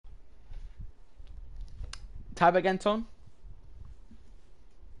Type again, Tone.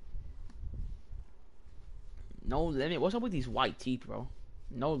 No limit. What's up with these white teeth, bro?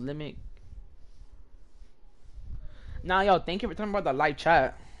 No limit. Nah, yo, thank you for talking about the live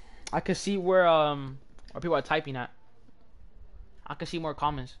chat. I can see where people are typing at. I can see more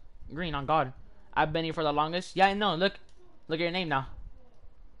comments. Green on God. I've been here for the longest. Yeah, I know. Look at your name now.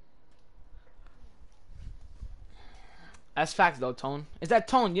 That's facts though, Tone. Is that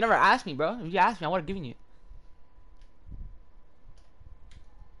Tone? You never asked me, bro. If you asked me, I would have given you.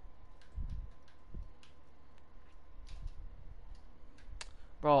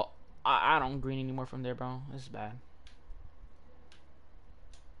 Bro, I don't green anymore from there, bro. This is bad.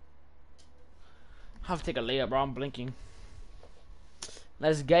 I have to take a layup, bro. I'm blinking.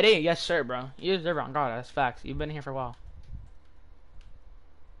 Let's get it. Yes, sir, bro. You deserve it on God. That's facts. You've been here for a while.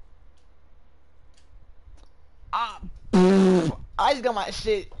 I just got my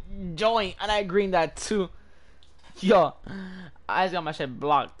shit joint, and I greened that too. Yo, I just got my shit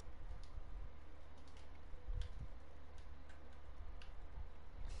blocked.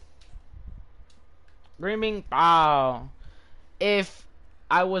 Greening, wow. If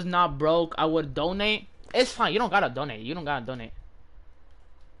I was not broke, I would donate. It's fine. You don't gotta donate. You don't gotta donate.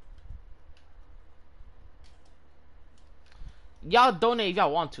 Y'all donate if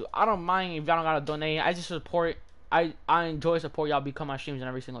y'all want to. I don't mind if y'all don't gotta donate. I just support. I enjoy support y'all become my streams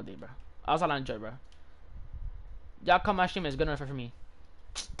every single day, bro. That's all I enjoy, bro. Y'all come my stream is good enough for me.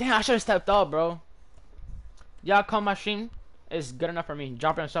 Damn, I should have stepped up, bro. Y'all come my stream is good enough for me.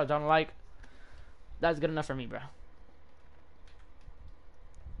 Drop it and sub, don't like. That's good enough for me, bro.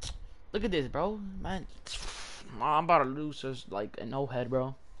 Look at this, bro. Man, I'm about to lose just like a no head,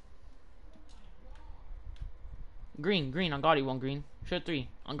 bro. Green. On God, he won't green. Sure, 3.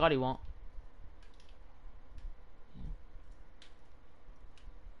 On God, he won't.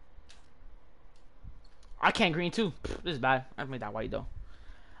 I can't green too. This is bad. I've made that white though.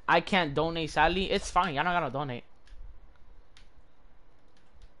 I can't donate, sadly. It's fine. Y'all not gonna donate.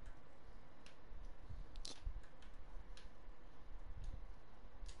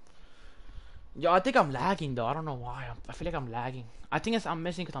 Yo, I think I'm lagging though. I don't know why. I feel like I'm lagging. I think I'm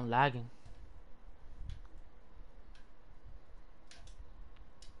missing because I'm lagging.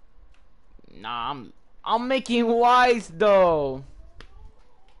 Nah, I'm making wise though.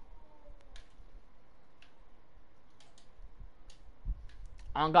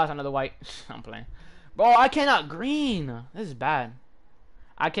 Oh God, another white. I'm playing. Bro, I cannot green. This is bad.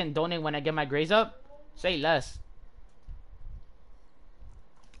 I can donate when I get my grades up. Say less.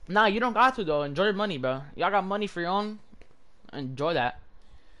 Nah, you don't got to though. Enjoy your money, bro. Y'all got money for your own. Enjoy that.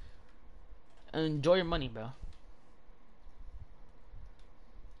 Enjoy your money, bro.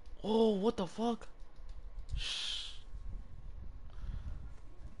 Oh, what the fuck? Shh.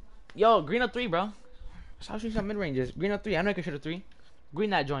 Yo, green up 3, bro. Stop shooting some mid ranges. Green up 3. I know I can shoot a 3. Green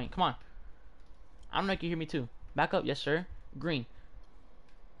that joint. Come on. I don't know if you hear me too. Back up. Yes, sir. Green.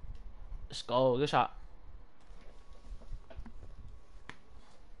 Let's go. Good shot.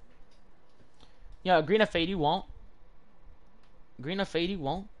 Yeah, green a fade. You won't. Green a fade. You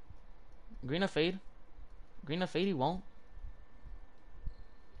won't. Green a fade. Green a fade. You won't.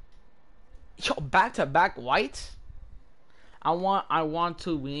 Yo, back to back whites. I want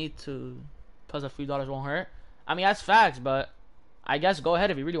to. We need to. Plus a few dollars won't hurt. I mean, that's facts, but I guess go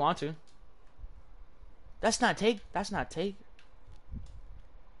ahead if you really want to. That's not take. That's not take.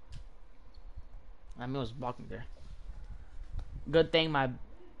 I mean, it was blocking there. Good thing my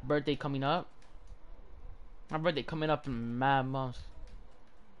birthday coming up. My birthday coming up in mad months.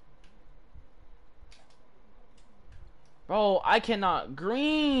 Bro, I cannot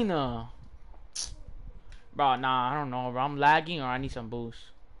green. Bro, nah, I don't know, bro. I'm lagging or I need some boost.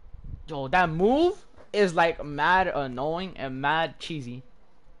 Yo, that move is like mad annoying and mad cheesy.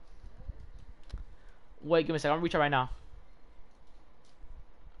 Wait, give me a second. I'm gonna reach out right now.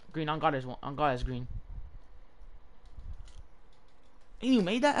 Green on God is one. On God is green. And you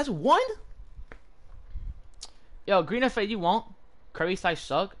made that? That's 1? Yo, green a fade you won't. Curry size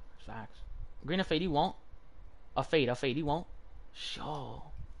suck. Facts. Green a fade you won't. A fade you won't. Yo.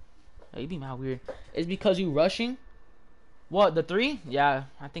 You be mad weird. It's because you rushing? What, the 3? Yeah,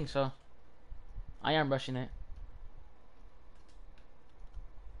 I think so. I am rushing it.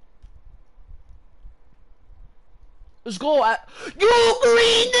 Let's go. You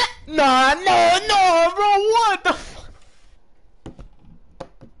green! Nah, no, bro. What the fuck?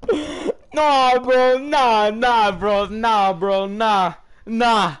 Nah, bro. Nah, bro. Nah, bro. Nah,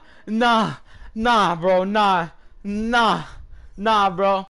 bro. Nah, bro.